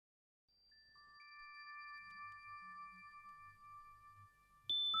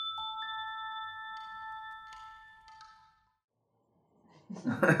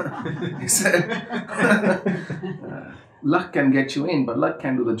He said, luck can get you in, but luck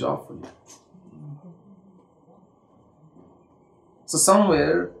can't do the job for you. So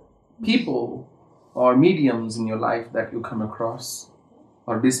somewhere, people or mediums in your life that you come across,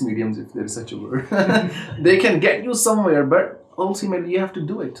 or dismediums if there is such a word, they can get you somewhere, but ultimately you have to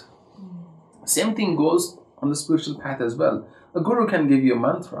do it. Same thing goes on the spiritual path as well. A guru can give you a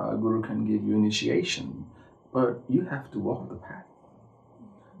mantra, a guru can give you initiation, but you have to walk the path.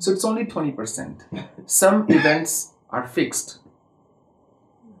 So it's only 20%. Some events are fixed,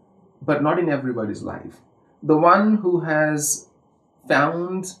 but not in everybody's life. The one who has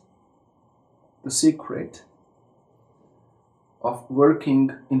found the secret of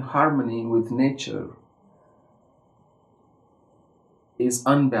working in harmony with nature is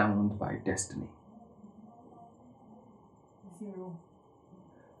unbound by destiny.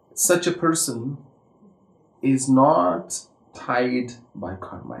 Such a person is not tied by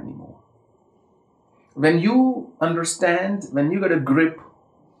karma anymore. When you understand, when you get a grip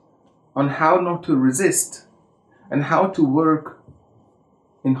on how not to resist and how to work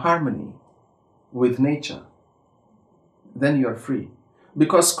in harmony with nature, then you are free.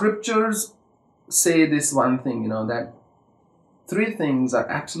 Because scriptures say this one thing, that 3 things are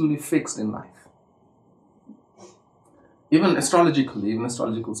absolutely fixed in life. Even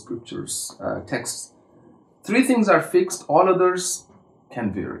astrological scriptures, texts, 3 things are fixed, all others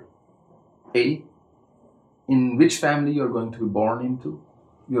can vary. A, in which family you're going to be born into,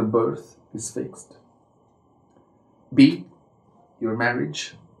 your birth is fixed. B, your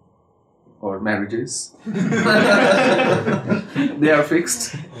marriage or marriages, they are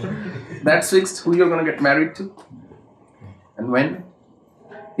fixed. That's fixed, who you're going to get married to and when,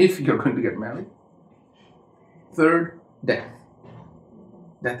 if you're going to get married. Third, death.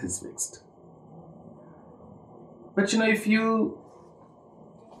 Death is fixed. But if you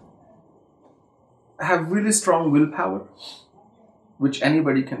have really strong willpower, which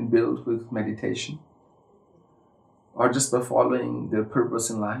anybody can build with meditation, or just by following their purpose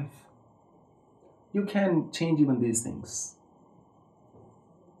in life, you can change even these things.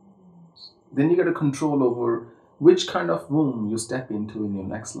 Then you get a control over which kind of womb you step into in your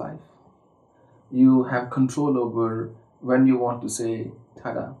next life. You have control over when you want to say,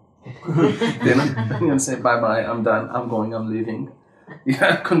 tada. Then you say, bye-bye, I'm done, I'm going, I'm leaving. You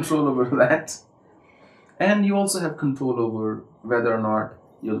have control over that. And you also have control over whether or not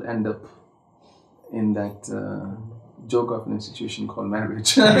you'll end up in that joke of an institution called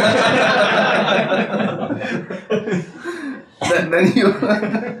marriage. then you,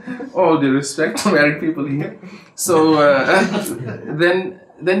 all due respect to married people here. So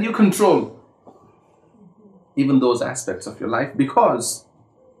then you control even those aspects of your life because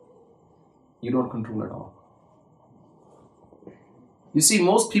you don't control at all. You see,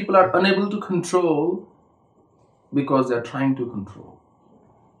 most people are unable to control because they're trying to control.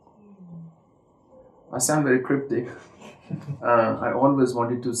 I sound very cryptic. I always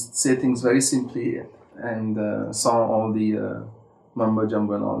wanted to say things very simply and saw all the mumbo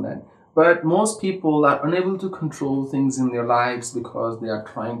jumbo and all that. But most people are unable to control things in their lives because they are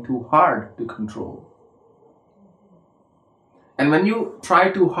trying too hard to control. And when you try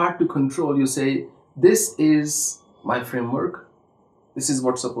too hard to control, you say, this is my framework, this is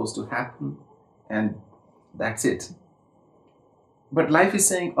what's supposed to happen, and that's it. But life is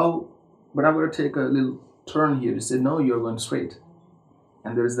saying, oh, but I'm going to take a little turn here. You say, no, you're going straight.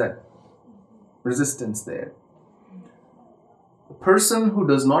 And there is that resistance there. The person who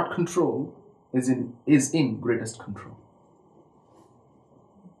does not control is in greatest control.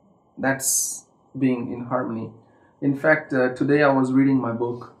 That's being in harmony. In fact, today I was reading my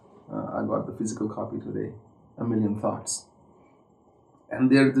book. I got the physical copy today, A Million Thoughts. And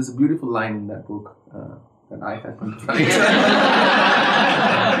there's a beautiful line in that book that I happened to write.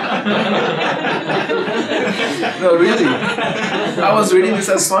 No, really. I was reading this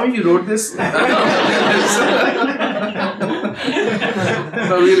as Swami, you wrote this? No,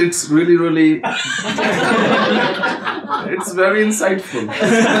 really, it's really, it's very insightful.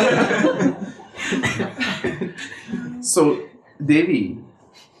 So, Devi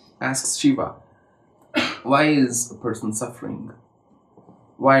asks Shiva, why is a person suffering?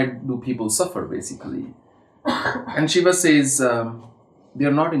 Why do people suffer, basically? And Shiva says, they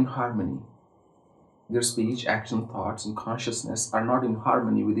are not in harmony. Their speech, action, thoughts, and consciousness are not in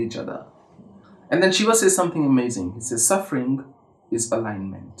harmony with each other. And then Shiva says something amazing. He says, suffering is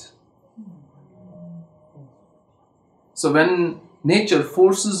alignment. So when nature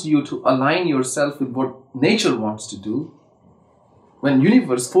forces you to align yourself with what nature wants to do, when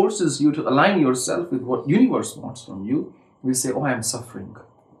universe forces you to align yourself with what universe wants from you, we say, oh, I'm suffering.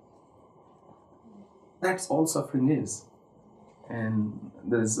 That's all suffering is. And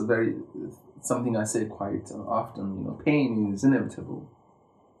there's something I say quite often, pain is inevitable.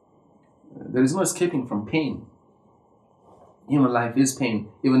 There is no escaping from pain. Human life is pain.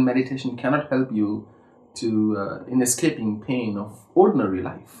 Even meditation cannot help you in escaping pain of ordinary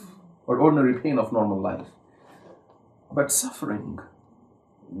life or ordinary pain of normal life. But suffering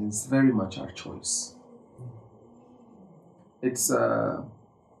is very much our choice. It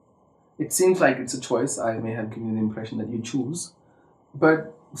seems like it's a choice. I may have given you the impression that you choose,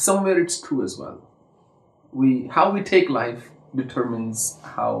 but somewhere it's true as well. How we take life determines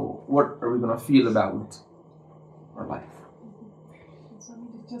what are we going to feel about our life. So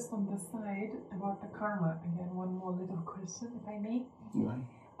just on the side about the karma, again, one more little question, if I may. Yeah.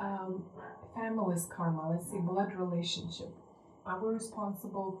 Family's karma, let's say blood relationship. Are we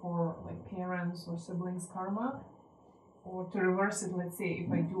responsible for like parents or siblings' karma? Or to reverse it, let's say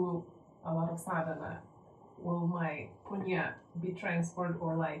if I do a lot of sadhana, will my punya be transferred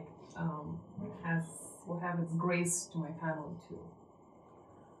or will have its grace to my family too?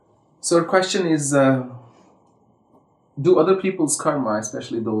 So the question is, do other people's karma,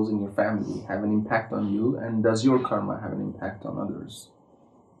 especially those in your family, have an impact on you, and does your karma have an impact on others?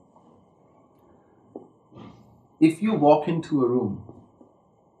 If you walk into a room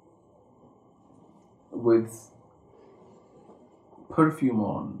with perfume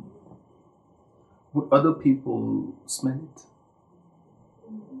on, would other people smell it?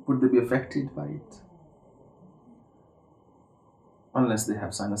 Would they be affected by it? Unless they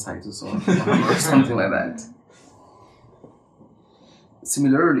have sinusitis or something like that.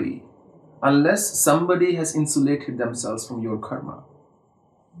 Similarly, unless somebody has insulated themselves from your karma,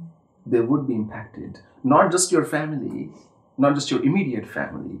 they would be impacted. Not just your family, not just your immediate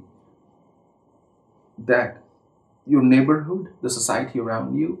family, that your neighborhood, the society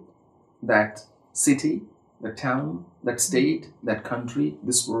around you, that city, the town, that state, that country,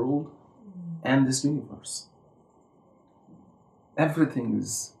 this world, and this universe. Everything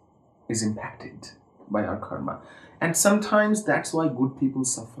is impacted by our karma. And sometimes that's why good people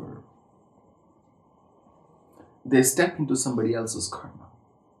suffer. They step into somebody else's karma.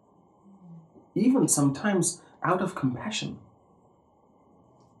 Even sometimes out of compassion.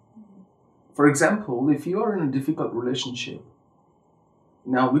 For example, if you are in a difficult relationship,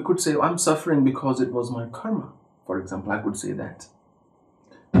 now we could say, I'm suffering because it was my karma. For example, I could say that.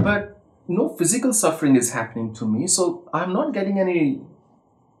 But no physical suffering is happening to me, so I'm not getting any,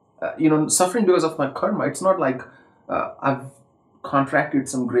 suffering because of my karma. It's not like I've contracted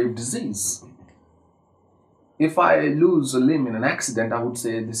some grave disease. If I lose a limb in an accident, I would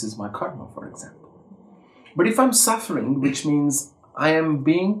say this is my karma, for example. But if I'm suffering, which means I am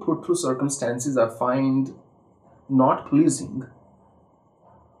being put through circumstances I find not pleasing,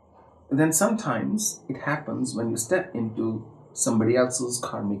 then sometimes it happens when you step into somebody else's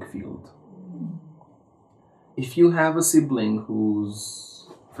karmic field. If you have a sibling who's,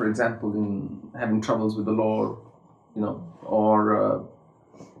 for example, having troubles with the law, or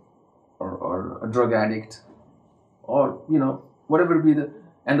a drug addict, or whatever it be,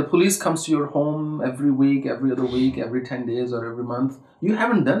 and the police comes to your home every week, every other week, every 10 days or every month, you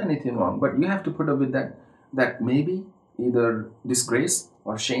haven't done anything wrong, but you have to put up with that maybe either disgrace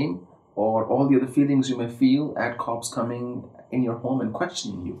or shame or all the other feelings you may feel at cops coming in your home and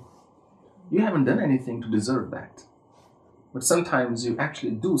questioning you. You haven't done anything to deserve that. But sometimes you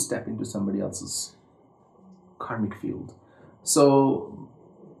actually do step into somebody else's karmic field. So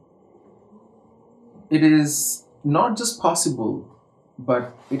it is not just possible,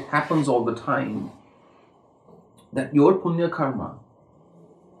 but it happens all the time that your punya karma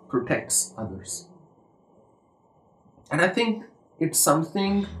protects others. And I think it's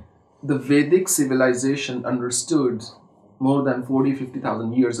something the Vedic civilization understood more than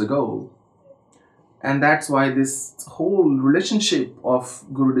 50,000 years ago. And that's why this whole relationship of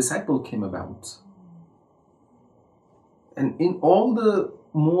guru-disciple came about. And in all the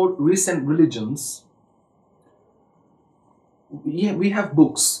more recent religions, we have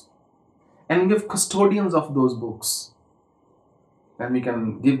books. And we have custodians of those books. And we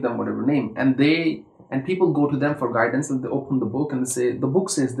can give them whatever name. And people go to them for guidance, and they open the book and they say, the book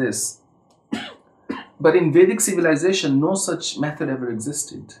says this. But in Vedic civilization, no such method ever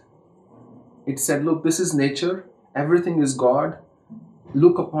existed. It said, look, this is nature, everything is God,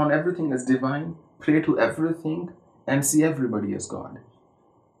 look upon everything as divine, pray to everything, and see everybody as God.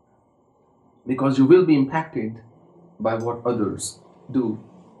 Because you will be impacted by what others do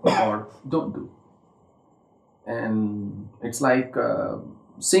or don't do. And it's like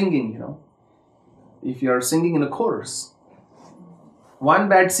singing, If you are singing in a chorus, one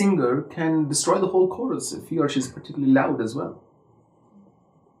bad singer can destroy the whole chorus if he or she is particularly loud as well.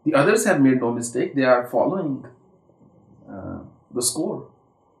 The others have made no mistake. They are following the score.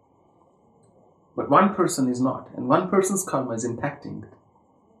 But one person is not. And one person's karma is impacting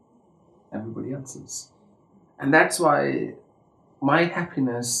everybody else's. And that's why my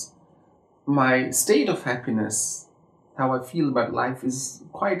happiness, my state of happiness, how I feel about life is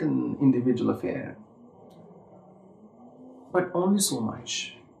quite an individual affair. But only so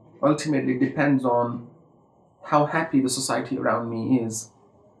much. Ultimately, it depends on how happy the society around me is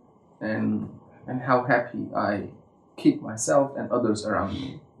and how happy I keep myself and others around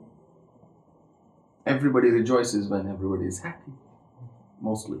me. Everybody rejoices when everybody is happy,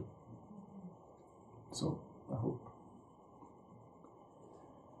 mostly. So, I hope.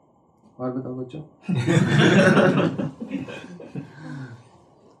 What about you?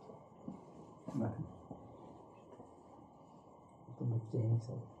 Nothing.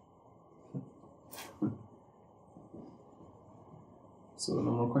 So,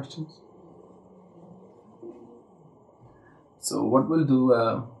 no more questions? So, what we'll do,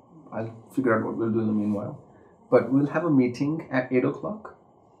 I'll figure out what we'll do in the meanwhile. But we'll have a meeting at 8 o'clock.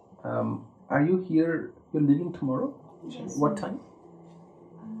 Are you here? You're leaving tomorrow? Yes. What time?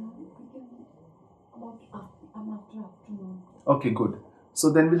 I'm after afternoon. Okay, good.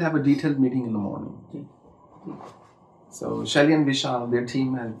 So then we'll have a detailed meeting in the morning. So Shelly and Vishal, their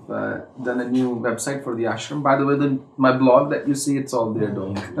team have done a new website for the ashram. By the way, my blog that you see, it's all they're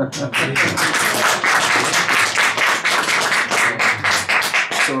doing.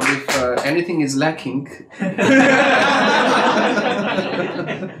 So if anything is lacking,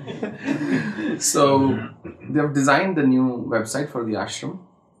 so they've designed the new website for the ashram,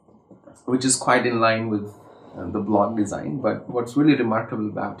 which is quite in line with the blog design. But what's really remarkable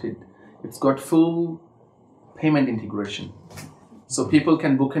about it, it's got full payment integration. So people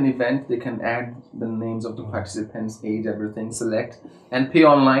can book an event, they can add the names of the participants, age, everything, select, and pay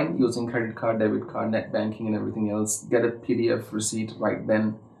online using credit card, debit card, net banking and everything else. Get a PDF receipt right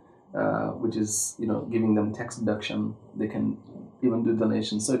then, which is, giving them tax deduction. They can even do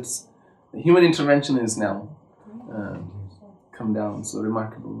donations. So it's human intervention is now come down. So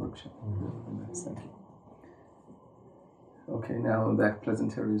remarkable workshop. Thank you. Okay, now that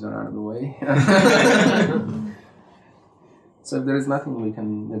pleasantries are out of the way. So if there is nothing, we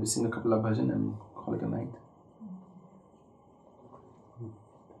can maybe sing a couple of bhajan and call it a night.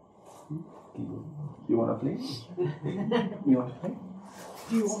 You want to play? You want to play?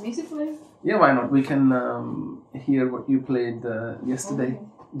 Do you want me to play? Yeah, why not? We can hear what you played yesterday.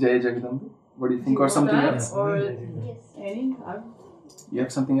 Jaya Jagadambe. What do you think? Or something else? Or Yes. any? You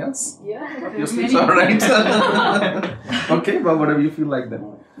have something else? Yeah. Up your sleeves, alright. Okay, but whatever you feel like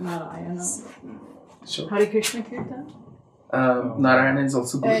then. Narayana. Sure. Hare Krishna Kirtan? Narayana is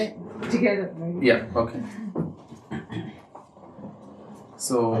also good. Together, maybe. Yeah, okay.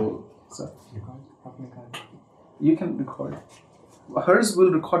 So you can record. Hers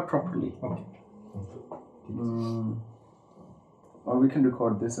will record properly. Okay. Or we can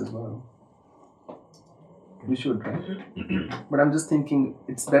record this as well. We should, right? But I'm just thinking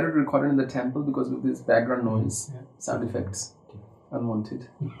it's better to record it in the temple because with this background noise, sound effects, unwanted.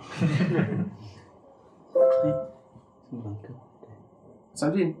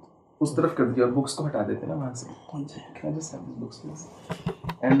 Sanjay, उस तरफ कर दिया और books को हटा देते ना वहाँ से. Can I just have these books, please?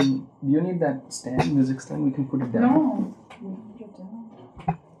 And do you need that stand, music stand? We can put it down. No. Put it down.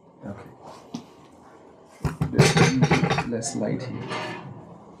 Okay. There's less light here.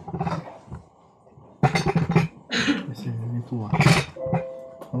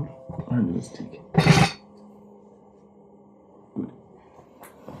 And let's take it. Good.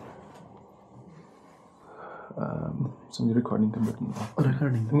 So the recording can button off.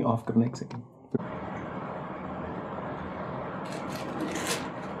 Recording off करना एक second.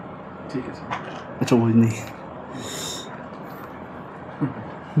 ठीक है sir. अच्छा वो नहीं.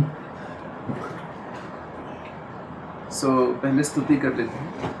 So पहले स्तुति कर लेते हैं.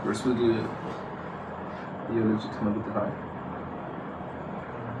 First we'll do eulogy to Mother Rai.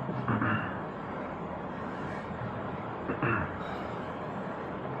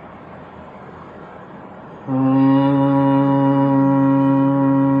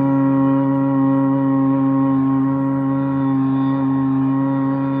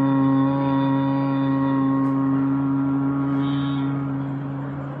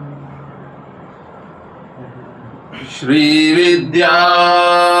 Shri Vidyam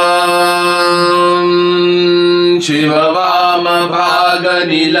Shivavama Bhaga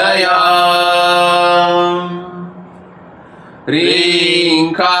Nilayam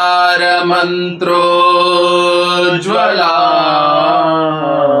Rinkara Mantro Jwalam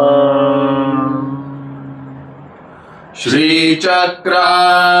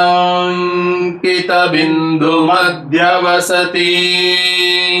श्रीचक्राङ्कितबिन्दुमध्यवसति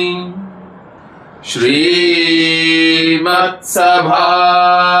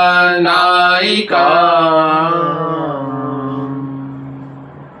श्रीमत्सभानायिका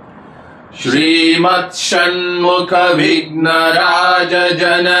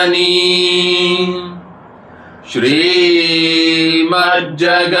श्रीमत्षण्मुखविघ्नराजजननी श्रीमज्जगन्मोहिनी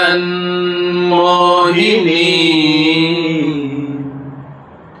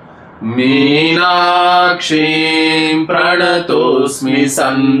मीनाक्षीं प्रणतोऽस्मि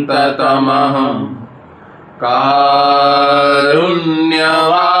सन्ततमहं कारुण्यवारानिधि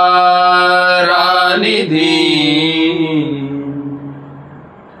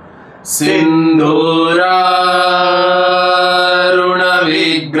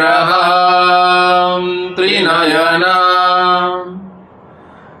सिन्धूरारुणविग्रहां त्रिनयनां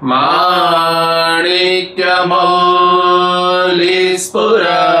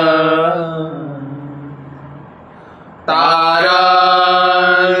माणिक्यमौलिस्फुरा तारानायकशेखरां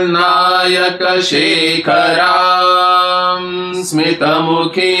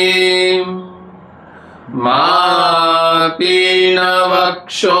स्मितमुखीं मापीनवक्षोरुहा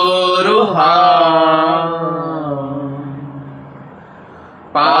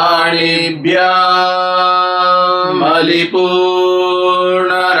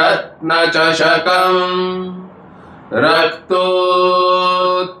पाणिभ्यामलिपूर्णरत्नचषकं रक्तोत्पलं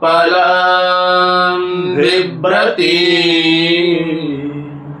बिभ्रति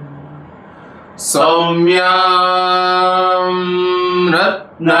सौम्यां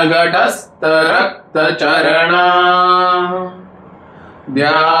रत्नघटस्थरक्तचरणा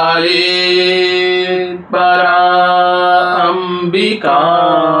ध्यायेत् पराम्बिका।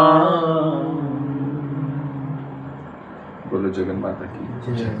 बोलो जगन्माता की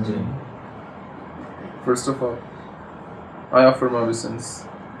जय। First of all, I offer my obeisance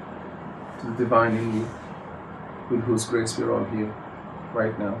to the divine in me, with whose grace we are all here,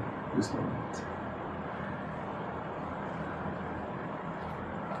 right now, this moment.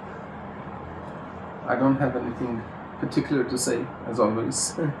 I don't have anything particular to say, as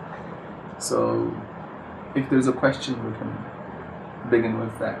always. So, if there's a question, we can begin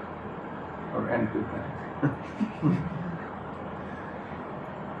with that, or end with that.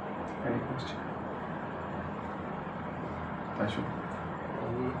 Any question? Ashwin?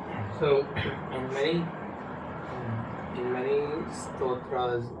 So, in many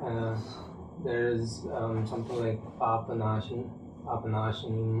stotras, there is something like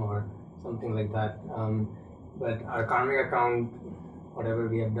papanashanim or something like that. But our karmic account, whatever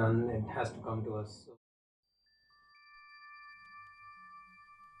we have done, it has to come to us. So